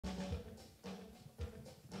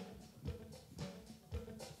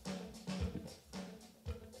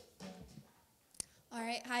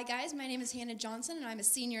right, hi guys, my name is Hannah Johnson and I'm a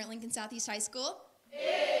senior at Lincoln Southeast High School.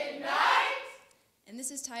 Ignite! And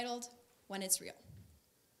this is titled, When It's Real.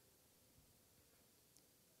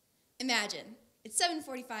 Imagine, it's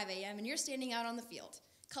 7:45 a.m. and you're standing out on the field.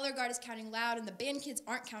 Color guard is counting loud and the band kids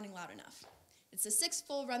aren't counting loud enough. It's the sixth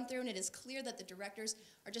full run through and it is clear that the directors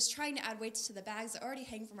are just trying to add weights to the bags that already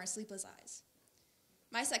hang from our sleepless eyes.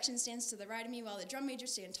 My section stands to the right of me while the drum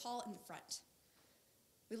majors stand tall in the front.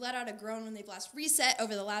 We let out a groan when they blast reset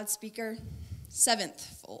over the loudspeaker.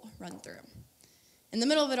 Seventh full run through. In the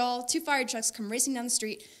middle of it all, two fire trucks come racing down the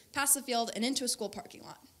street, past the field, and into a school parking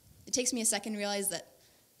lot. It takes me a second to realize that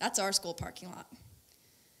that's our school parking lot.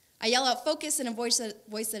 I yell out focus in a voice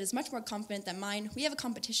that is much more confident than mine. We have a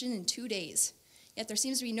competition in 2 days. Yet there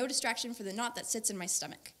seems to be no distraction for the knot that sits in my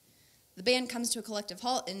stomach. The band comes to a collective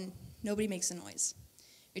halt and nobody makes a noise.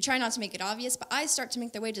 We try not to make it obvious, but eyes start to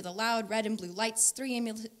make their way to the loud red and blue lights.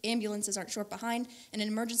 3 ambulances aren't short behind, and an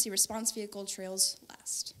emergency response vehicle trails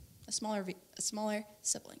last. A smaller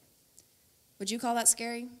sibling. Would you call that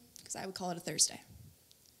scary? Because I would call it a Thursday.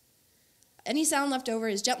 Any sound left over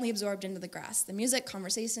is gently absorbed into the grass. The music,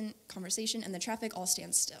 conversation, and the traffic all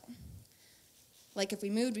stand still. Like if we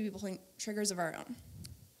moved, we'd be pulling triggers of our own.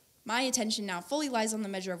 My attention now fully lies on the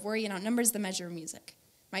measure of worry and outnumbers the measure of music.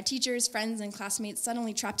 My teachers, friends, and classmates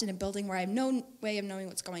suddenly trapped in a building where I have no way of knowing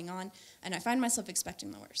what's going on, and I find myself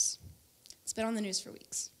expecting the worst. It's been on the news for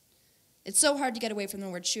weeks. It's so hard to get away from the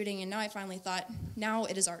word shooting, and now I finally thought, now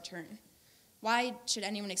it is our turn. Why should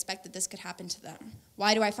anyone expect that this could happen to them?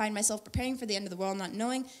 Why do I find myself preparing for the end of the world, not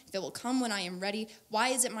knowing if it will come when I am ready? Why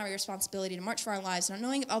is it my responsibility to march for our lives, not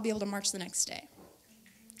knowing if I'll be able to march the next day?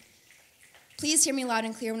 Please hear me loud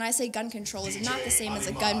and clear when I say gun control is not the same as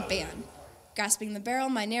a gun ban. Grasping the barrel,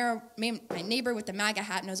 my neighbor with the MAGA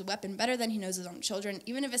hat knows a weapon better than he knows his own children,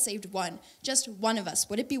 even if it saved one, just one of us.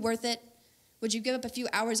 Would it be worth it? Would you give up a few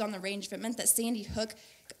hours on the range if it meant that Sandy Hook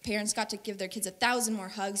parents got to give their kids 1,000 more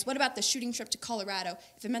hugs? What about the shooting trip to Colorado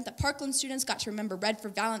if it meant that Parkland students got to remember red for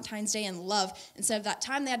Valentine's Day and love instead of that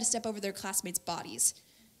time they had to step over their classmates' bodies?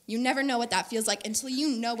 You never know what that feels like until you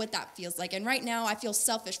know what that feels like. And right now, I feel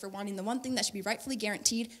selfish for wanting the one thing that should be rightfully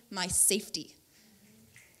guaranteed, my safety.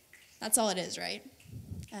 That's all it is, right?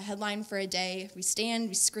 A headline for a day. We stand,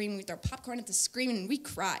 we scream, we throw popcorn at the screen, and we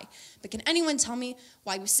cry. But can anyone tell me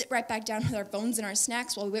why we sit right back down with our phones and our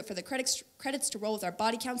snacks while we wait for the credits to roll with our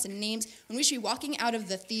body counts and names when we should be walking out of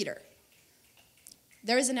the theater?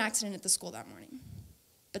 There was an accident at the school that morning.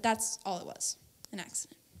 But that's all it was, an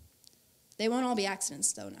accident. They won't all be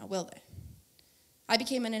accidents, though, now, will they? I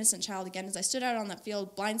became an innocent child again as I stood out on that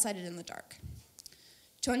field, blindsided in the dark.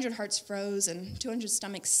 200 hearts froze, and 200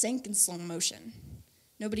 stomachs sank in slow motion.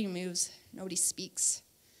 Nobody moves, nobody speaks,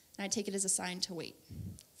 and I take it as a sign to wait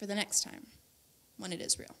for the next time, when it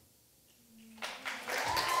is real.